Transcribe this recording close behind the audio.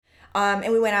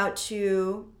And we went out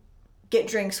to get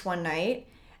drinks one night.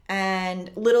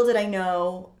 And little did I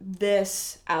know,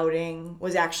 this outing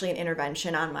was actually an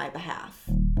intervention on my behalf.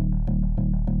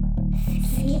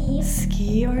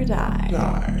 Ski or die.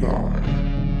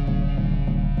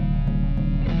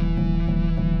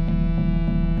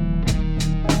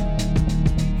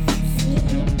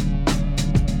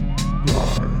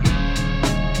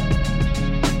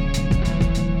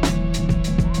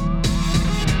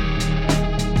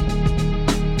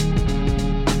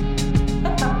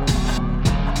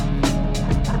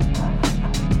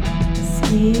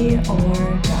 Ski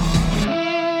or die.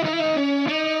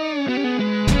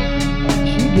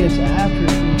 She gets after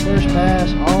it from the first pass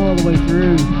all the way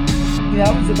through.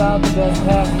 That was about the best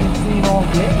pass we've seen all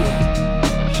day.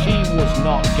 She was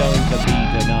not going to be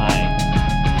denied.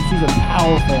 She's a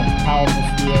powerful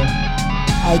skier.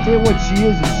 I tell you what she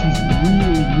is she's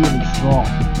really, really strong.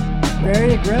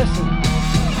 Very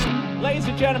aggressive. Ladies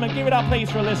and gentlemen, give it up please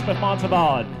for Elizabeth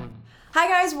Montavon. Hi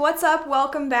guys, what's up?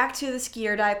 Welcome back to the Ski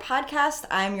or Die podcast.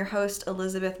 I'm your host,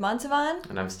 Elizabeth Montavon.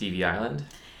 And I'm Stevie Island.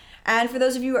 And for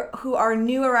those of you who are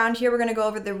new around here, we're going to go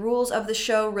over the rules of the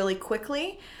show really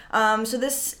quickly. So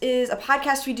this is a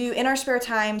podcast we do in our spare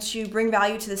time to bring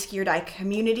value to the Ski or Die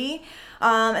community.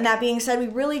 And that being said, we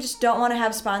really just don't want to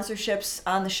have sponsorships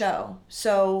on the show.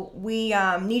 So we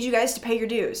need you guys to pay your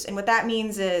dues. And what that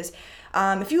means is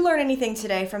if you learn anything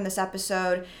today from this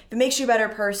episode, if it makes you a better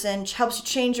person, helps you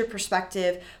change your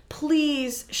perspective,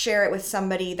 please share it with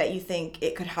somebody that you think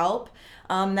it could help.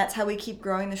 That's how we keep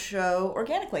growing the show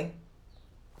organically.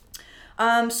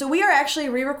 So we are actually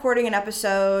re-recording an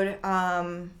episode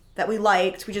that we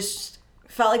liked. We just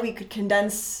felt like we could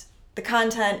condense the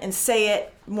content and say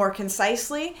it more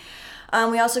concisely.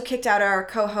 We also kicked out our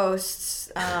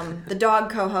co-hosts, the dog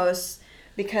co-hosts,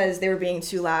 because they were being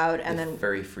too loud, and then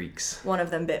furry freaks. One of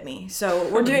them bit me. So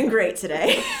we're doing great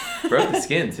today. Broke the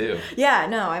skin too. Yeah,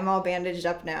 no, I'm all bandaged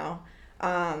up now.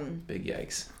 Big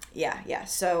yikes. Yeah.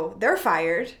 So they're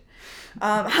fired.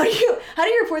 How do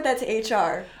you report that to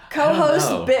HR?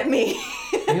 Co-host bit me.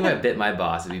 I think if I bit my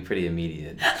boss, it'd be pretty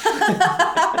immediate.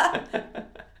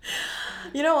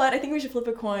 You know what? I think we should flip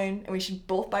a coin and we should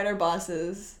both bite our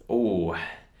bosses. Oh.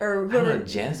 Or whoever. I don't know,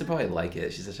 Janice would probably like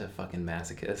it. She's such a fucking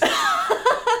masochist.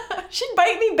 She'd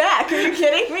bite me back. Are you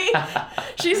kidding me?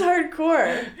 She's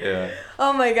hardcore. Yeah.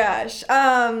 Oh my gosh.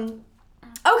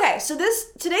 Okay, so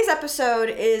today's episode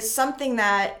is something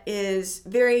that is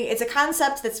it's a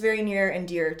concept that's very near and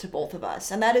dear to both of us,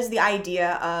 and that is the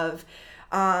idea of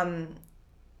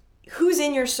who's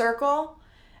in your circle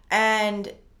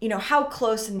and, you know, how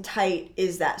close and tight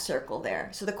is that circle there.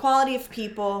 So the quality of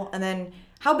people, and then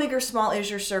how big or small is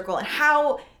your circle, and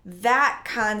how that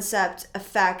concept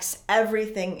affects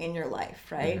everything in your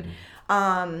life, right?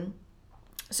 Mm-hmm.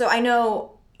 So I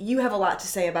know you have a lot to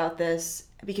say about this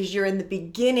because you're in the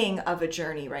beginning of a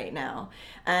journey right now.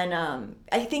 And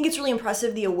I think it's really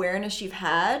impressive the awareness you've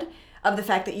had of the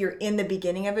fact that you're in the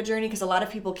beginning of a journey, because a lot of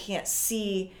people can't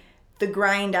see the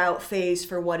grind out phase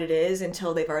for what it is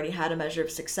until they've already had a measure of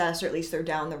success, or at least they're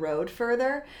down the road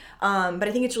further. But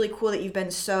I think it's really cool that you've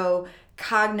been so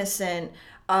cognizant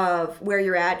of where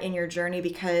you're at in your journey,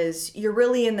 because you're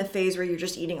really in the phase where you're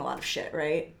just eating a lot of shit,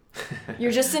 right?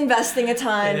 You're just investing a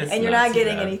ton and you're not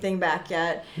getting anything back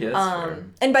yet. Yeah,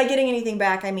 and by getting anything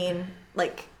back, I mean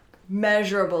like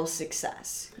measurable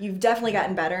success. You've definitely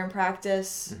gotten better in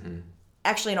practice. Mm-hmm.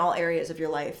 Actually, in all areas of your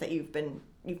life that you've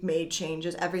made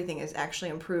changes. Everything is actually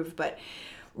improved, but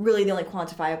really the only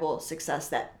quantifiable success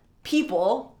that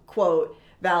people, quote,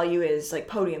 value is like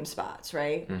podium spots,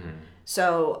 right? Mm-hmm.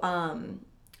 So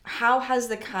how has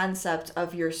the concept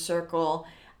of your circle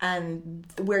and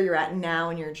where you're at now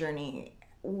in your journey,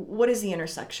 what is the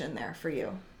intersection there for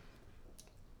you?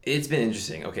 It's been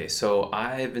interesting. Okay, so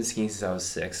I've been skiing since I was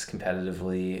 6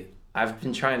 competitively. I've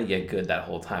been trying to get good that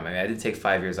whole time. I mean, I did take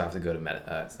 5 years off to go to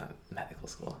it's not medical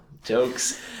school.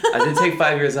 Jokes. I did take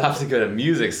 5 years off to go to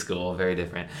music school. Very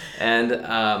different.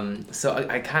 And so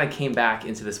I kind of came back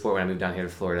into the sport when I moved down here to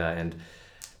Florida, and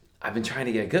I've been trying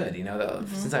to get good. You know,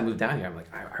 mm-hmm. Since I moved down here, I'm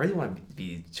like, I really want to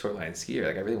be shoreline skier.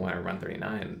 Like, I really want to run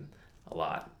 39 a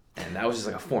lot. And that was just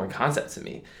like a foreign concept to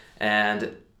me.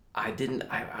 And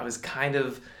I was kind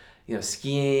of, you know,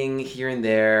 skiing here and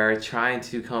there, trying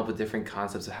to come up with different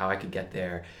concepts of how I could get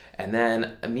there. And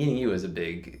then meeting you was a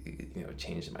big, you know,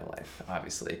 change in my life,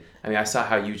 obviously. I mean, I saw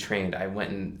how you trained. I went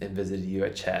and visited you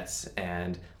at Chet's,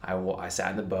 and I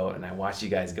sat in the boat and I watched you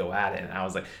guys go at it. And I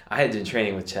was like, I had been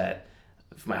training with Chet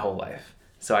for my whole life.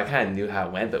 So I kind of knew how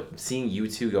it went, but seeing you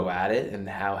two go at it and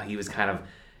how he was kind of,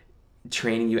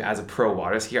 training you as a pro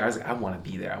water skier, I was like, I want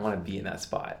to be there. I want to be in that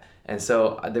spot. And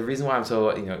so the reason why I'm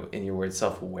so, in your words,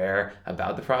 self-aware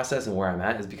about the process and where I'm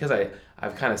at is because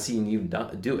I've kind of seen you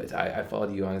do it. I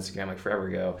followed you on Instagram like forever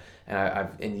ago,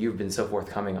 and you've been so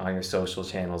forthcoming on your social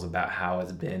channels about how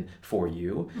it's been for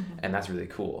you, and that's really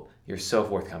cool. You're so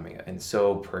forthcoming and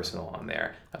so personal on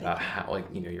there about how,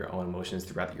 your own emotions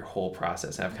throughout your whole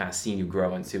process. And I've kind of seen you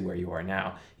grow into where you are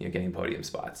now, getting podium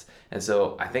spots. And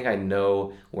so I think I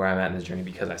know where I'm at in this journey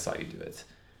because I saw you do it.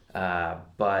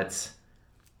 But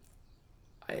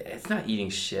it's not eating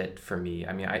shit for me.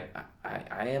 I mean,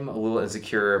 I am a little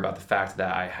insecure about the fact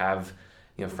that I have,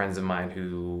 friends of mine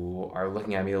who are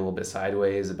looking at me a little bit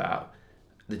sideways about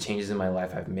the changes in my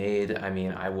life I've made. I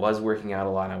mean, I was working out a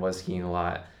lot, and I was skiing a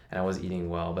lot, and I was eating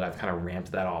well, but I've kind of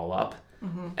ramped that all up.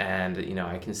 And,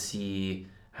 I can see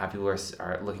how people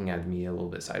are looking at me a little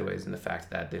bit sideways in the fact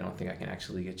that they don't think I can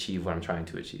actually achieve what I'm trying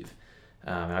to achieve.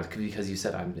 Because you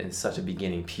said I'm in such a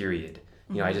beginning period.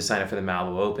 I just signed up for the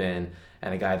Malibu Open,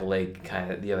 and the guy at the lake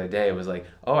kind of the other day was like,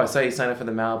 "Oh, I saw you sign up for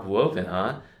the Malibu Open,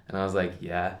 huh?" And I was like,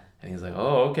 "Yeah." And he's like,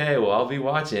 "Oh, okay, well, I'll be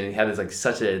watching." And he had this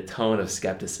such a tone of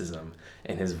skepticism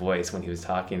in his voice when he was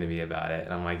talking to me about it.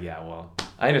 And I'm like, "Yeah, well,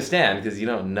 I understand because you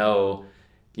don't know,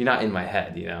 you're not in my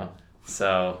head,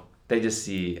 So they just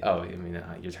see, oh, I mean,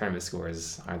 your tournament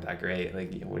scores aren't that great.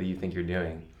 Like, what do you think you're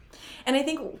doing?" And I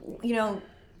think, whoever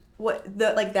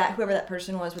that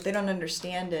person was, what they don't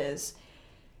understand is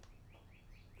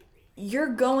you're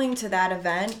going to that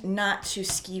event not to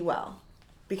ski well.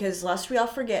 Because lest we all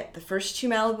forget, the first 2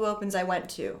 Malibu Opens I went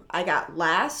to, I got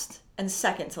last and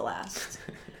second to last.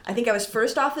 I think I was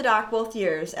first off the dock both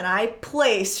years, and I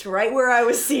placed right where I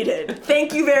was seated.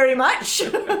 Thank you very much.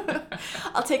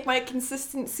 I'll take my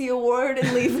consistency award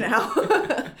and leave now.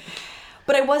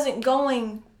 But I wasn't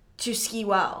going to ski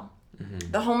well.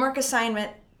 The homework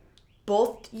assignment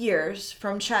both years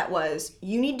from Chet was,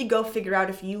 you need to go figure out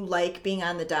if you like being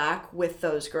on the dock with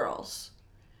those girls.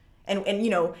 And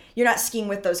you're not skiing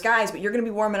with those guys, but you're going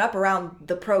to be warming up around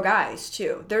the pro guys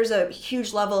too. There's a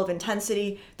huge level of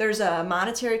intensity. There's a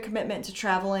monetary commitment to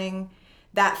traveling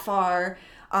that far.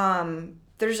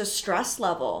 There's a stress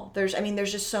level. There's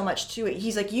just so much to it.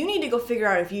 He's like, you need to go figure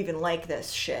out if you even like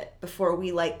this shit before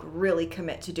we really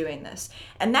commit to doing this.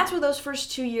 And that's what those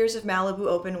first 2 years of Malibu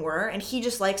Open were. And he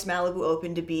just likes Malibu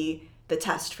Open to be the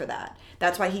test for that.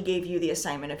 That's why he gave you the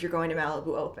assignment if you're going to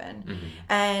Malibu Open.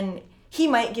 And he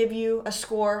might give you a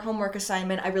score homework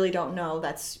assignment. I really don't know.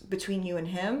 That's between you and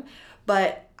him.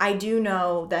 But I do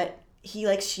know that he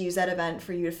likes to use that event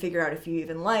for you to figure out if you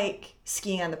even like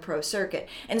skiing on the pro circuit.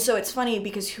 And so it's funny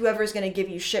because whoever's going to give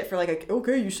you shit for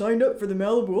okay, you signed up for the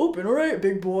Malibu Open. All right,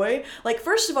 big boy.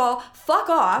 First of all, fuck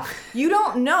off. You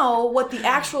don't know what the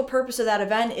actual purpose of that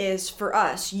event is for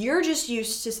us. You're just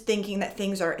used to thinking that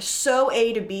things are so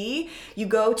A to B. You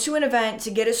go to an event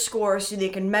to get a score so they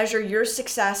can measure your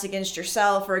success against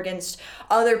yourself or against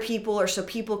other people, or so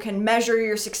people can measure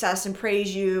your success and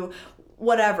praise you,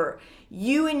 whatever.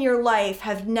 You in your life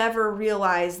have never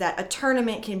realized that a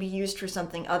tournament can be used for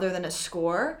something other than a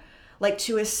score,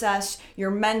 to assess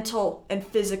your mental and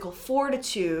physical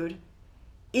fortitude.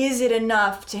 Is it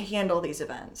enough to handle these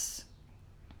events?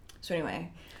 So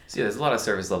anyway. So there's a lot of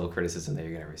service level criticism that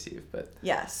you're going to receive, but...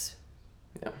 Yes.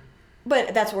 Yeah.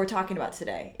 But that's what we're talking about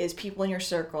today, is people in your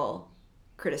circle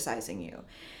criticizing you.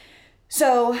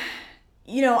 So,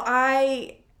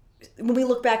 when we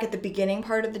look back at the beginning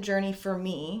part of the journey for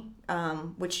me,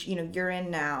 which, you're in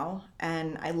now,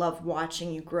 and I love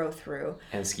watching you grow through.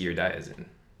 And Ski or Die is in.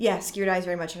 Yeah, Ski or Die is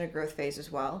very much in a growth phase as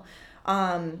well.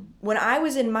 When I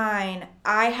was in mine,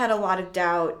 I had a lot of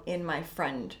doubt in my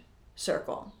friend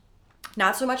circle.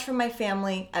 Not so much from my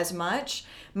family as much.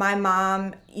 My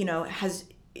mom,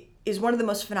 is one of the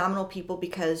most phenomenal people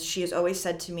because she has always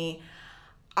said to me,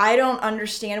 I don't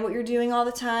understand what you're doing all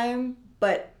the time,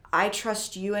 but I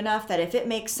trust you enough that if it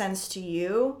makes sense to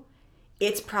you,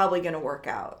 it's probably going to work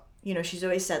out. She's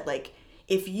always said,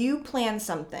 if you plan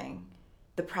something,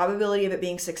 the probability of it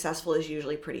being successful is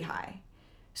usually pretty high.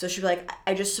 So she'd be like,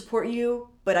 I just support you,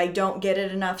 but I don't get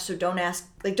it enough, so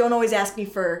don't always ask me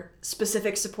for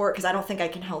specific support because I don't think I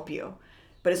can help you.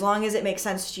 But as long as it makes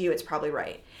sense to you, it's probably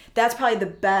right. That's probably the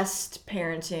best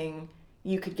parenting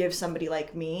you could give somebody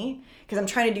like me, because I'm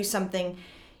trying to do something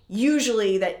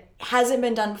usually that hasn't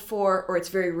been done before, or it's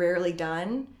very rarely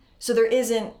done. So there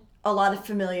isn't a lot of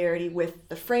familiarity with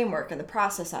the framework and the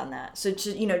process on that. So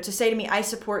to say to me, I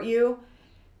support you,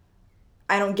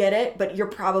 I don't get it, but you're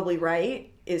probably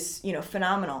right, is,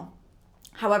 phenomenal.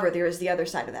 However, there is the other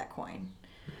side of that coin.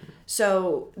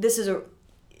 So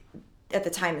at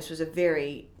the time, this was a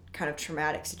very kind of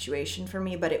traumatic situation for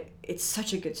me, but it's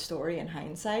such a good story in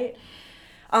hindsight.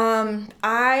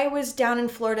 I was down in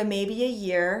Florida maybe a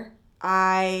year.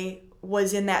 I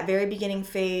was in that very beginning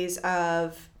phase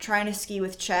of trying to ski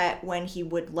with Chet when he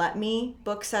would let me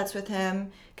book sets with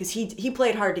him, because he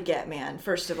played hard to get, man,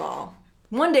 first of all.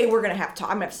 One day I'm going to have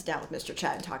to sit down with Mr.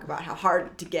 Chet and talk about how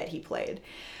hard to get he played.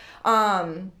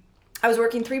 I was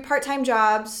working 3 part-time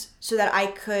jobs so that I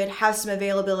could have some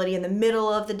availability in the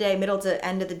middle to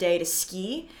end of the day to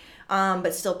ski,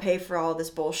 but still pay for all this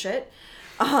bullshit.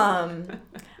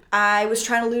 I was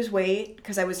trying to lose weight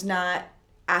because I was not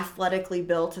athletically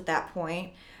built at that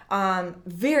point.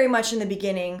 Very much in the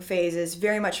beginning phases,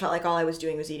 very much felt like all I was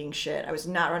doing was eating shit. I was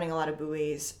not running a lot of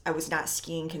buoys. I was not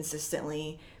skiing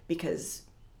consistently because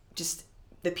just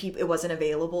it wasn't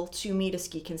available to me to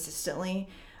ski consistently.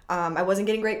 I wasn't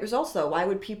getting great results though. Why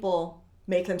would people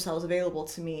make themselves available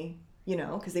to me,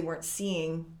 because they weren't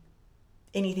seeing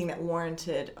anything that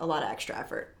warranted a lot of extra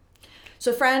effort.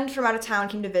 So a friend from out of town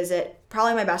came to visit,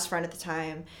 probably my best friend at the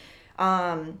time.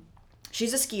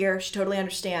 She's a skier. She totally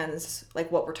understands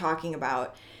like what we're talking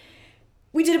about.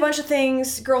 We did a bunch of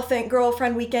things, girlfriend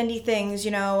weekendy things,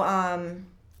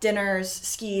 dinners,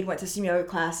 skied, went to some yoga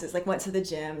classes, like went to the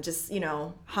gym, just,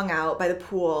 hung out by the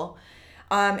pool.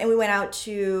 And we went out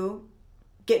to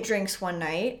get drinks one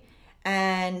night.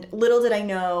 And little did I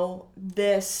know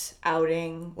this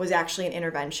outing was actually an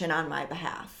intervention on my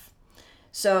behalf.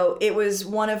 So it was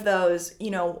one of those,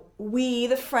 we,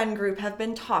 the friend group, have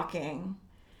been talking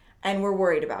and we're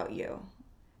worried about you.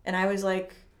 And I was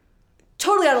like,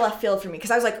 totally out of left field for me,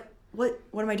 because I was like, what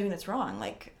am I doing that's wrong?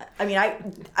 Like, I mean,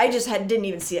 I just didn't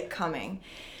even see it coming.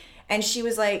 And she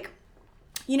was like,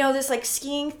 this like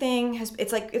skiing thing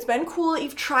it's been cool that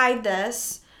you've tried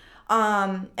this.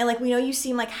 And like, we know you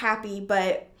seem like happy,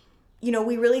 but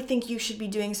we really think you should be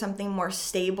doing something more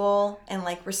stable and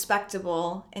like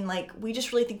respectable. And like, we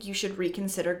just really think you should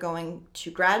reconsider going to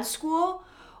grad school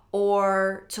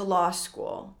or to law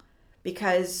school,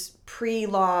 because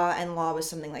pre-law and law was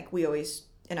something like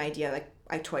an idea like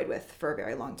I toyed with for a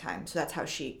very long time. So that's how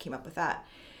she came up with that.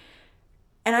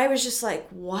 And I was just like,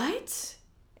 what?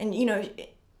 And,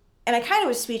 and I kind of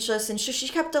was speechless, and she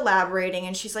kept elaborating,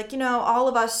 and she's like, all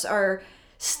of us are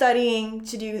studying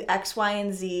to do X, Y,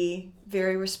 and Z,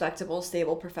 very respectable,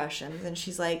 stable professions. And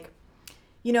she's like,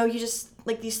 you just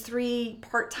like these 3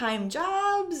 part-time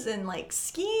jobs and like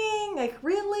skiing, like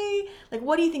really? Like,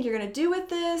 what do you think you're going to do with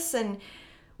this? And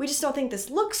we just don't think this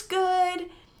looks good.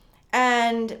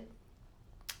 And,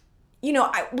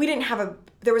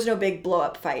 there was no big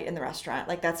blow-up fight in the restaurant.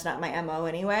 Like, that's not my MO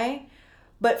anyway.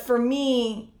 But for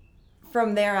me,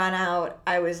 from there on out,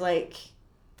 I was like,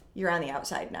 you're on the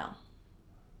outside now.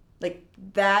 Like,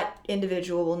 that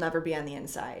individual will never be on the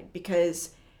inside,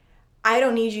 because I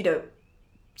don't need you to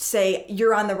say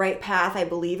you're on the right path, I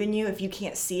believe in you, if you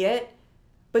can't see it.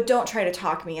 But don't try to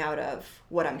talk me out of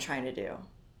what I'm trying to do.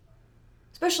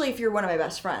 Especially if you're one of my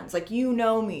best friends. Like, you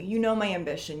know me, you know my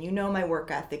ambition, you know my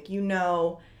work ethic, you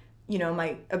know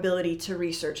my ability to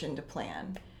research and to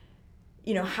plan.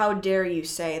 How dare you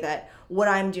say that what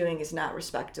I'm doing is not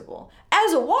respectable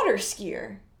as a water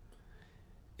skier?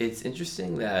 It's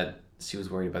interesting that she was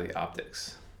worried about the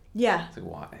optics. Yeah. It's like,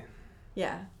 why?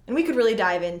 Yeah. And we could really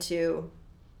dive into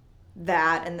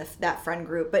that and that friend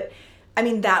group. But, I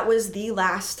mean, that was the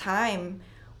last time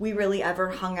we really ever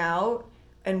hung out.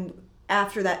 And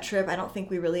after that trip, I don't think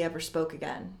we really ever spoke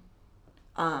again.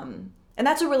 And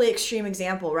that's a really extreme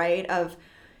example, right, of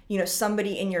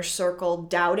somebody in your circle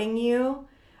doubting you,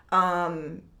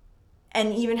 and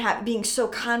even being so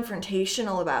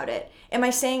confrontational about it. Am I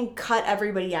saying cut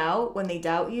everybody out when they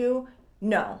doubt you?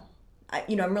 No,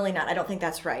 I'm really not. I don't think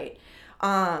that's right.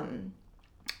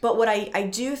 But what I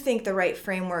do think the right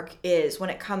framework is when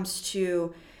it comes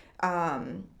to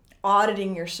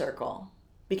auditing your circle,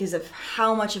 because of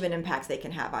how much of an impact they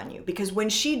can have on you. Because when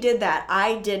she did that,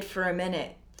 I did for a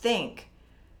minute think,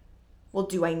 well,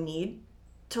 do I need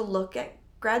to look at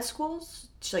grad schools?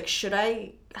 Like, should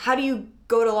I? How do you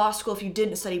go to law school if you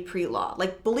didn't study pre-law?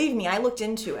 Like, believe me, I looked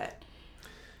into it.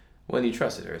 Well, you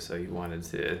trusted her, so you wanted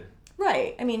to.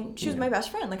 Right. I mean, she was my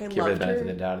best friend. Like, I loved her. Give her the benefit of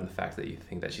the doubt and the fact that you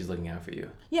think that she's looking out for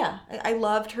you. Yeah, I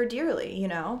loved her dearly,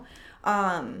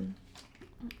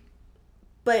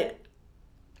 But,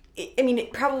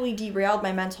 it probably derailed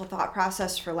my mental thought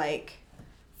process for like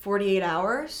 48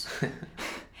 hours.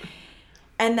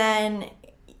 And then,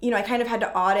 I kind of had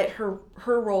to audit her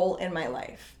role in my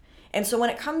life. And so when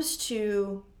it comes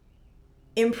to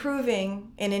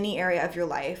improving in any area of your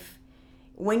life,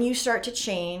 when you start to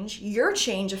change, your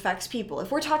change affects people.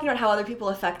 If we're talking about how other people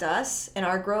affect us in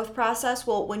our growth process,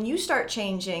 well, when you start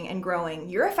changing and growing,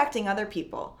 you're affecting other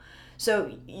people.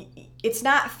 So it's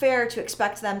not fair to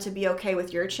expect them to be okay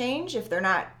with your change if they're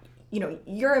not,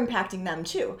 you're impacting them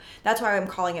too. That's why I'm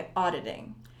calling it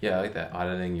auditing. Yeah, I like that.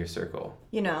 Auditing your circle.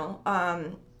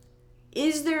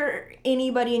 Is there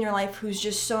anybody in your life who's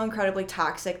just so incredibly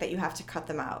toxic that you have to cut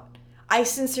them out? I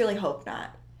sincerely hope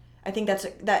not. I think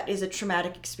that is a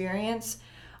traumatic experience.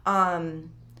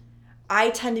 I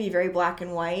tend to be very black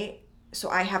and white, so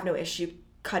I have no issue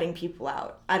cutting people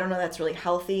out. I don't know that's really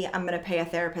healthy. I'm going to pay a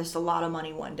therapist a lot of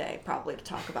money one day probably to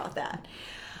talk about that.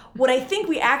 What I think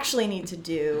we actually need to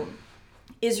do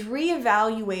is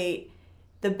reevaluate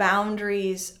the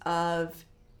boundaries of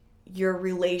your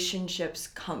relationship's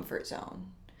comfort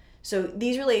zone. So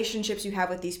these relationships you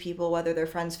have with these people, whether they're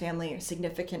friends, family, or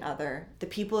significant other, the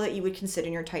people that you would consider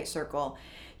in your tight circle,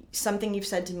 something you've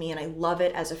said to me, and I love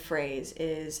it as a phrase,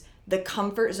 is the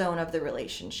comfort zone of the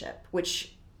relationship,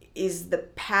 which is the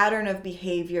pattern of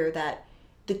behavior that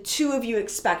the two of you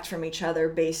expect from each other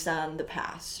based on the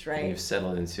past, right? And you've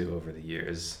settled into over the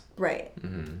years. Right.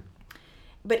 Mm-hmm.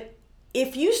 But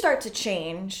if you start to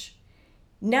change,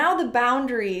 now the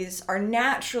boundaries are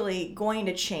naturally going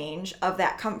to change of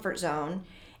that comfort zone.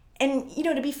 And,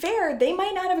 to be fair, they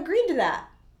might not have agreed to that.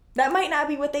 That might not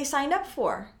be what they signed up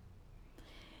for.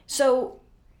 So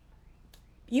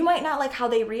you might not like how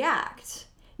they react.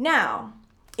 Now,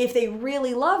 if they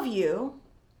really love you,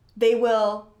 they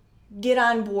will get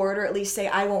on board, or at least say,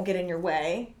 I won't get in your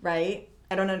way, right?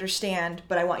 I don't understand,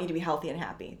 but I want you to be healthy and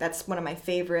happy. That's one of my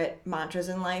favorite mantras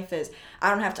in life is, I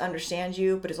don't have to understand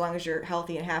you, but as long as you're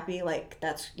healthy and happy,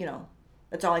 that's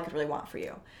all I could really want for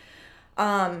you.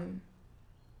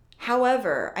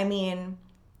 However,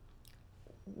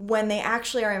 when they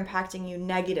actually are impacting you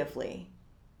negatively,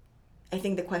 I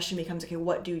think the question becomes, okay,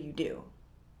 what do you do,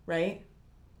 right?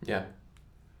 Yeah.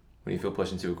 When you feel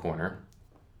pushed into a corner,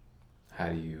 how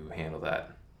do you handle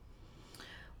that?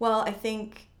 Well, I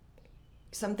think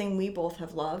something we both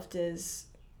have loved is,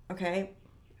 okay,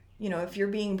 if you're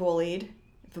being bullied,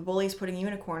 if a bully is putting you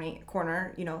in a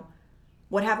corner,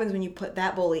 what happens when you put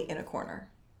that bully in a corner?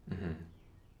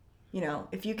 Mm-hmm.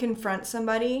 If you confront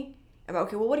somebody about,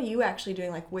 okay, well, what are you actually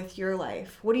doing, with your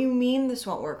life? What do you mean this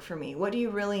won't work for me? What do you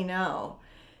really know?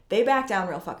 They back down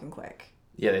real fucking quick.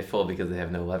 Yeah, they fold because they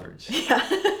have no leverage.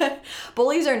 Yeah.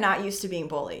 Bullies are not used to being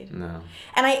bullied. No.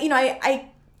 And I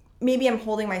maybe I'm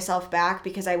holding myself back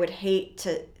because I would hate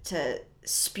to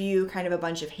spew kind of a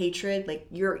bunch of hatred.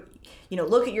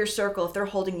 Look at your circle. If they're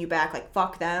holding you back,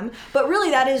 fuck them. But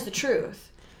really, that is the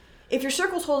truth. If your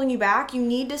circle's holding you back, you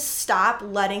need to stop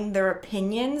letting their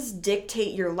opinions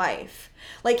dictate your life.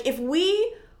 If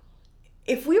we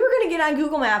were going to get on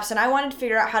Google Maps and I wanted to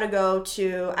figure out how to go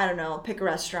to, I don't know, pick a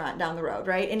restaurant down the road,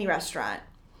 right? Any restaurant.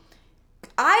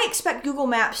 I expect Google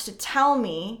Maps to tell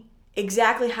me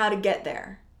exactly how to get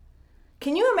there.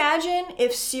 Can you imagine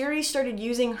if Siri started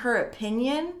using her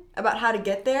opinion about how to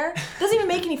get there? It doesn't even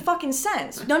make any fucking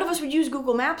sense. None of us would use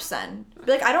Google Maps then.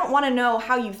 Be I don't want to know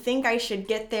how you think I should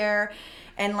get there.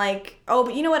 And oh,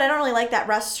 but you know what? I don't really like that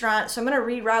restaurant, so I'm going to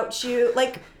reroute you.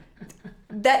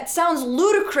 That sounds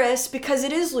ludicrous because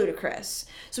it is ludicrous.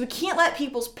 So we can't let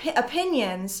people's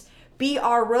opinions be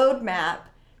our roadmap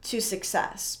to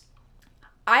success.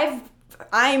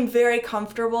 I'm very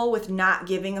comfortable with not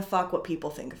giving a fuck what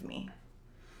people think of me.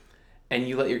 And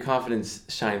you let your confidence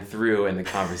shine through in the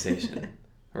conversation,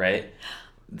 right?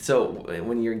 So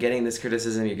when you're getting this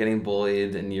criticism, you're getting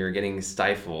bullied, and you're getting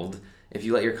stifled, if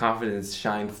you let your confidence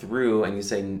shine through and you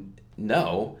say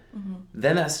no, mm-hmm.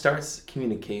 then that starts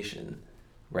communication,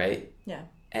 right? Yeah.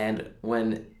 And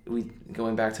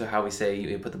going back to how we say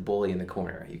you put the bully in the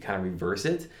corner, you kind of reverse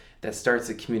it, that starts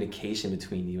a communication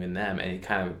between you and them, and it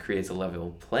kind of creates a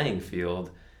level playing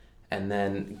field, and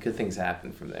then good things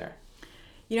happen from there.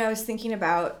 I was thinking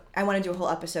about, I want to do a whole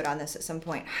episode on this at some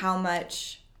point, how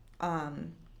much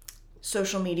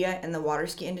social media and the water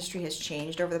ski industry has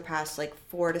changed over the past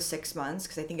 4 to 6 months,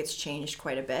 because I think it's changed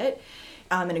quite a bit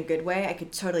in a good way. I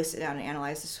could totally sit down and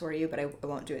analyze this for you, but I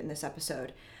won't do it in this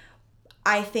episode.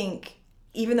 I think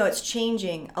even though it's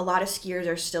changing, a lot of skiers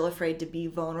are still afraid to be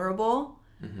vulnerable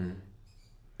mm-hmm.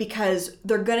 because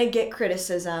they're going to get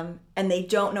criticism and they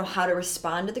don't know how to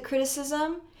respond to the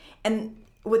criticism. And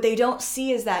what they don't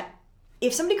see is that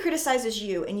if somebody criticizes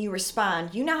you and you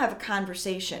respond, you now have a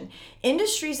conversation.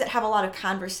 Industries that have a lot of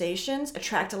conversations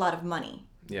attract a lot of money.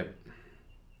 Yep.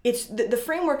 It's the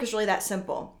framework is really that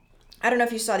simple. I don't know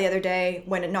if you saw the other day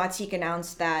when Nautique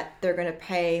announced that they're going to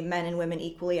pay men and women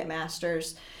equally at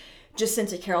Masters.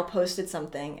 Jacinta Carroll posted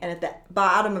something, and at the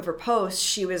bottom of her post,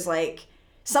 she was like,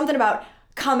 something about,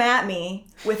 come at me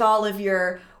with all of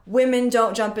your women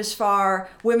don't jump as far,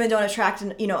 women don't attract,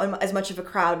 as much of a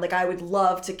crowd. Like, I would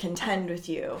love to contend with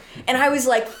you. And I was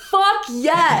like, fuck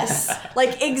yes.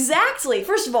 Like, exactly.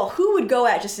 First of all, who would go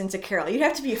at Jacinta Carroll? You'd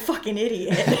have to be a fucking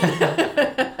idiot.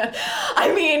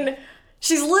 I mean,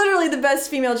 she's literally the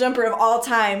best female jumper of all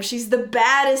time. She's the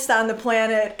baddest on the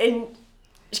planet. And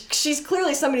she's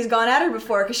clearly somebody's gone at her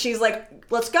before, because she's like,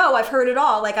 let's go. I've heard it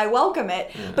all. Like, I welcome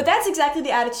it. Yeah. But that's exactly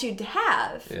the attitude to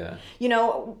have. Yeah.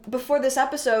 Before this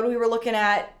episode, we were looking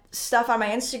at stuff on my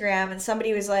Instagram, and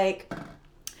somebody was like,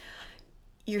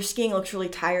 your skiing looks really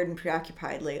tired and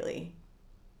preoccupied lately.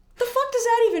 The fuck does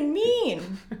that even mean?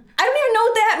 I don't even know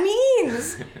what that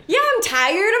means. Yeah, I'm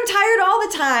tired. I'm tired all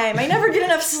the time. I never get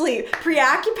enough sleep.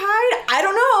 Preoccupied? I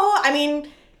don't know. I mean,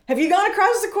 have you gone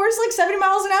across the course like 70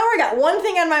 miles an hour? I got one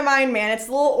thing on my mind, man. It's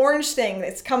the little orange thing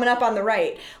that's coming up on the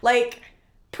right. Like,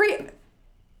 but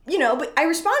I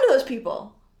respond to those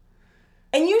people.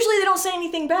 And usually they don't say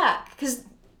anything back, because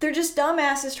they're just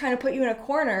dumbasses trying to put you in a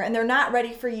corner, and they're not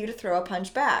ready for you to throw a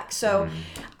punch back. So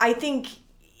I think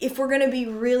if we're going to be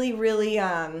really, really,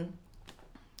 have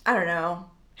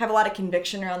a lot of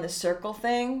conviction around this circle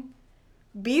thing,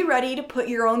 be ready to put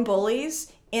your own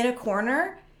bullies in a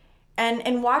corner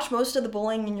and watch most of the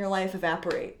bullying in your life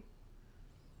evaporate.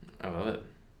 I love it.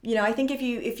 I think if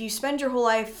you spend your whole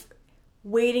life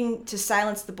waiting to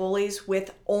silence the bullies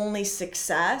with only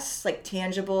success, like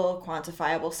tangible,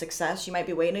 quantifiable success, you might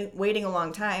be waiting a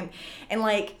long time. And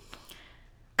like,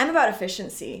 I'm about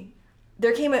efficiency.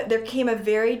 There came a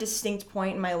very distinct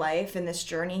point in my life in this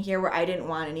journey here where I didn't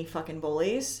want any fucking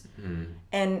bullies.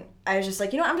 And I was just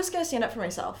like, I'm just going to stand up for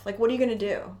myself. Like, what are you going to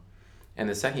do? And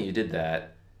the second you did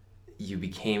that, you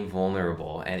became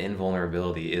vulnerable, and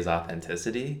invulnerability is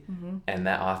authenticity, and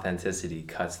that authenticity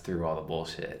cuts through all the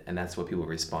bullshit, and that's what people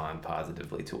respond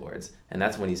positively towards, and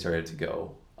that's when you started to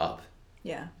go up.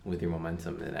 Yeah. With your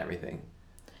momentum and everything.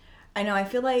 I know. I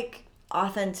feel like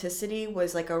authenticity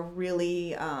was like a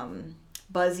really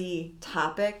buzzy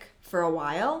topic for a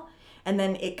while, and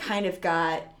then it kind of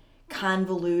got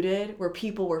convoluted where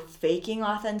people were faking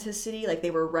authenticity, like they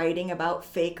were writing about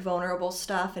fake vulnerable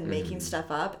stuff and making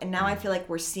stuff up. And now I feel like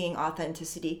we're seeing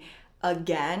authenticity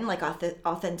again, like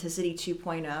authenticity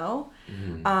 2.0.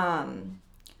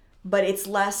 But it's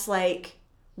less like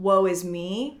woe is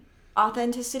me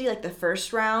authenticity, like the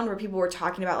first round where people were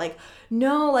talking about like,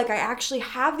 no, like I actually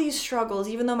have these struggles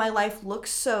even though my life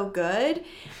looks so good.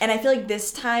 And I feel like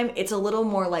this time it's a little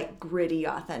more like gritty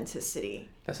authenticity.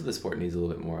 That's what the sport needs a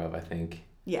little bit more of, I think.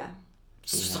 Yeah.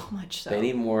 So much so. They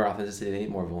need more authenticity, they need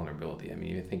more vulnerability. I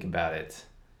mean, you think about it,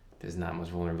 there's not much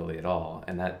vulnerability at all.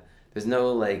 And that there's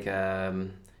no like you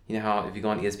know how if you go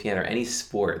on ESPN or any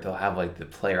sport, they'll have like the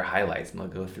player highlights and they'll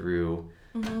go through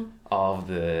all of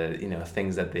the,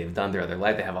 things that they've done throughout their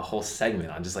life. They have a whole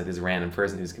segment on just like this random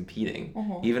person who's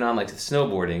competing. Even on like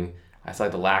snowboarding, I saw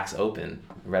like the Lax Open,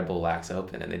 Red Bull Lax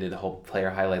Open, and they did a whole player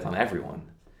highlights on everyone.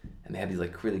 And they had these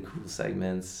like really cool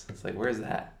segments. It's like, where's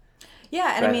that?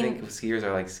 Yeah, and but I think skiers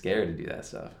are like scared to do that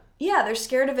stuff. Yeah, they're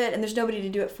scared of it, and there's nobody to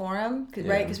do it for them,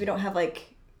 right? Because we don't have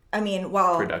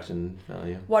while production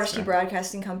value. Water Ski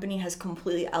Broadcasting Company has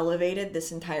completely elevated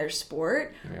this entire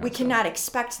sport, we cannot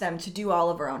expect them to do all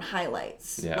of our own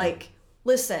highlights. Yeah. Like,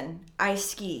 listen, I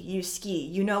ski, you ski.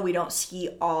 We don't ski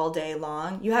all day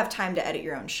long. You have time to edit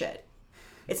your own shit.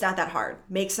 It's not that hard.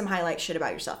 Make some highlight shit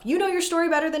about yourself. You know your story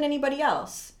better than anybody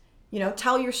else.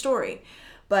 Tell your story.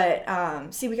 But,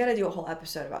 we got to do a whole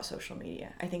episode about social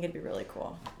media. I think it'd be really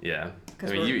cool. Yeah. I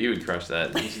mean, you would crush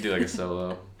that. You should do like a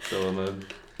solo mode.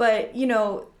 But,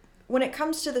 when it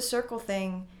comes to the circle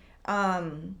thing,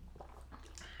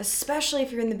 especially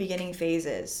if you're in the beginning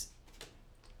phases,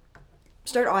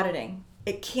 start auditing.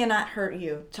 It cannot hurt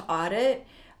you to audit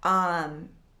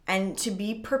and to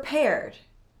be prepared.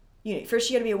 First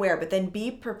you got to be aware, but then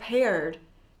be prepared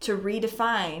to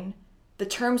redefine the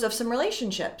terms of some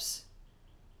relationships.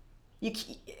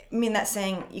 That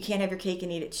saying, you can't have your cake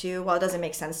and eat it too. Well, it doesn't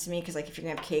make sense to me because, like, if you're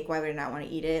gonna have cake, why would I not want to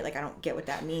eat it? Like, I don't get what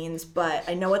that means, but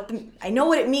I know what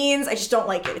it means. I just don't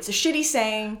like it. It's a shitty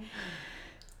saying.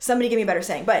 Somebody give me a better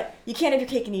saying. But you can't have your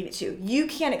cake and eat it too. You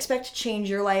can't expect to change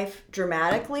your life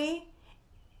dramatically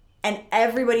and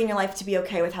everybody in your life to be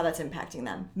okay with how that's impacting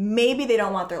them. Maybe they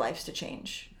don't want their lives to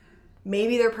change.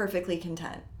 Maybe they're perfectly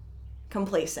content,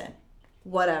 complacent,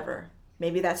 whatever.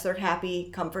 Maybe that's their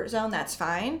happy comfort zone. That's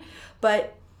fine.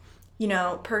 But,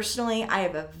 personally, I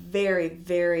have a very,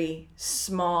 very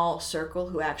small circle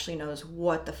who actually knows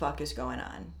what the fuck is going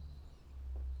on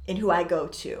and who I go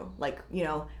to. Like,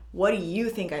 what do you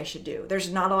think I should do?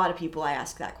 There's not a lot of people I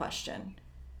ask that question.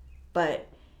 But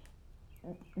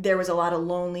there was a lot of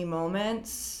lonely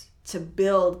moments to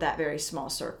build that very small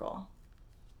circle.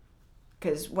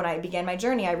 Because when I began my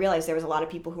journey, I realized there was a lot of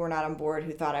people who were not on board,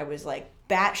 who thought I was like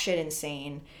batshit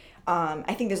insane.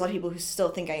 I think there's a lot of people who still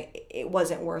think it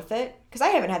wasn't worth it, because I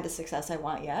haven't had the success I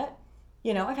want yet.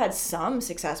 You know, I've had some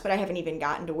success, but I haven't even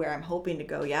gotten to where I'm hoping to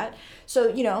go yet. So,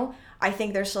 you know, I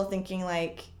think they're still thinking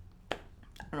like, I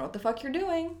don't know what the fuck you're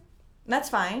doing. And that's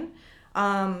fine.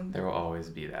 There will always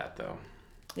be that, though.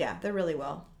 Yeah, there really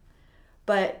will.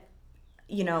 But,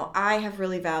 you know, I have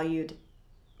really valued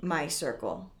my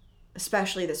circle,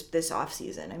 especially this off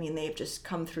season. I mean, they've just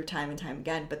come through time and time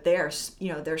again, but they are,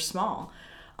 you know, they're small.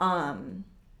 I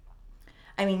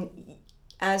mean,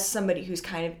 as somebody who's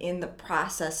kind of in the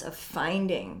process of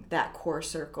finding that core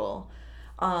circle,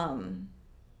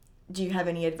 do you have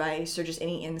any advice or just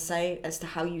any insight as to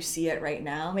how you see it right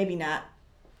now? Maybe not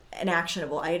an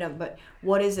actionable item, but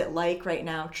what is it like right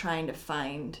now trying to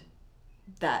find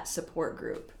that support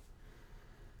group?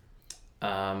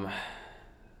 I'm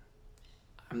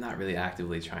not really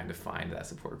actively trying to find that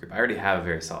support group. I already have a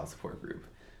very solid support group.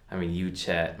 I mean, you,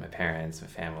 Chet, my parents, my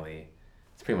family.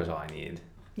 It's pretty much all I need.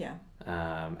 Yeah.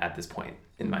 At this point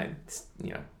in my,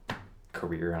 you know,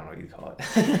 career, I don't know what you call it.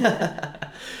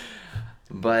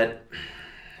 But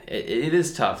it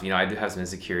is tough. You know, I do have some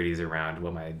insecurities around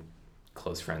what my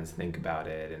close friends think about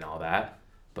it and all that.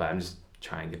 But I'm just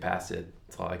trying to get past it.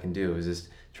 That's all I can do is just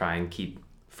try and keep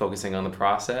focusing on the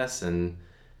process, and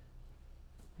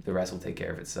the rest will take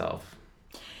care of itself.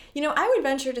 You know, I would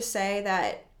venture to say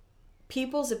that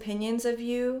people's opinions of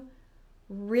you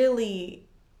really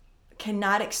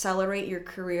cannot accelerate your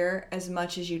career as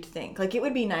much as you'd think. Like, it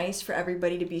would be nice for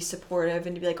everybody to be supportive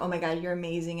and to be like, oh my God, you're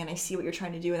amazing and I see what you're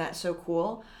trying to do and that's so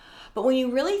cool. But when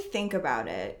you really think about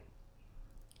it,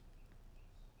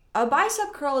 a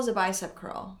bicep curl is a bicep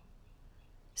curl.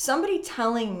 Somebody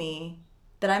telling me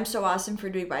that I'm so awesome for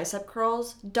doing bicep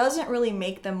curls doesn't really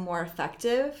make them more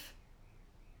effective,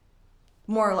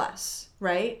 more or less,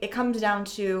 right? It comes down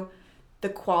to the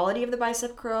quality of the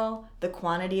bicep curl, the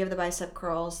quantity of the bicep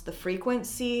curls, the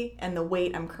frequency, and the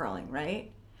weight I'm curling,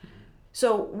 right?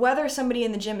 So whether somebody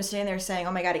in the gym is standing there saying,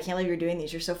 oh my God, I can't believe you're doing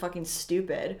these, you're so fucking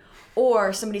stupid,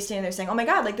 or somebody standing there saying, oh my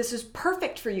God, like this is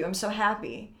perfect for you, I'm so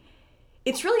happy.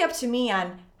 It's really up to me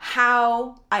on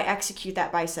how I execute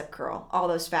that bicep curl, all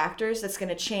those factors, that's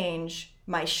gonna change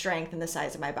my strength and the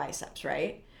size of my biceps,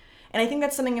 right? And I think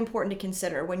that's something important to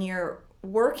consider when you're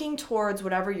working towards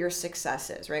whatever your success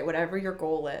is, right? Whatever your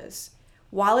goal is.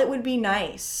 While it would be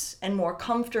nice and more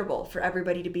comfortable for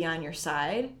everybody to be on your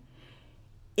side,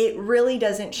 it really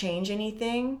doesn't change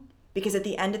anything, because at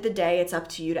the end of the day, it's up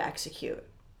to you to execute.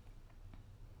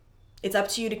 It's up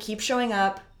to you to keep showing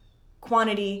up,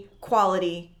 quantity,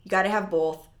 quality, you got to have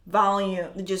both, volume,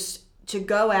 just to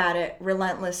go at it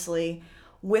relentlessly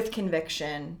with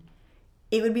conviction.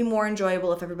 It would be more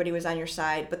enjoyable if everybody was on your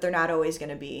side, but they're not always going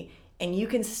to be. And you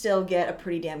can still get a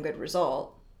pretty damn good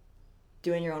result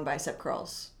doing your own bicep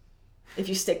curls if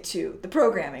you stick to the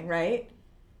programming, right?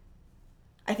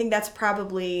 I think that's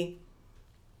probably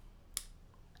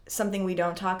something we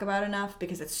don't talk about enough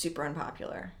because it's super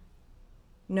unpopular.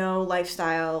 No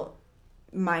lifestyle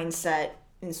mindset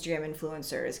Instagram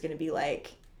influencer is going to be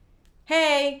like,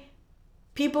 hey,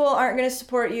 people aren't going to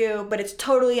support you, but it's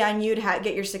totally on you to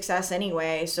get your success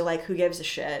anyway, so like, who gives a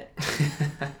shit?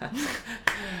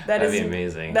 That'd be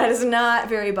amazing. That is not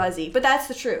very buzzy, but that's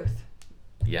the truth.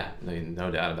 Yeah,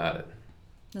 no doubt about it.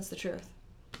 That's the truth.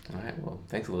 All right, well,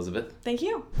 thanks, Elizabeth. Thank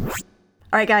you.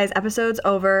 All right, guys, episode's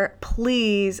over.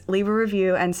 Please leave a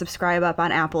review and subscribe up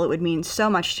on Apple. It would mean so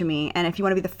much to me. And if you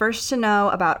want to be the first to know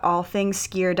about all things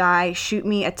Ski or Die, shoot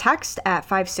me a text at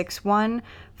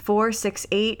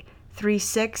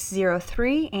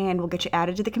 561-468-3603, and we'll get you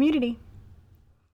added to the community.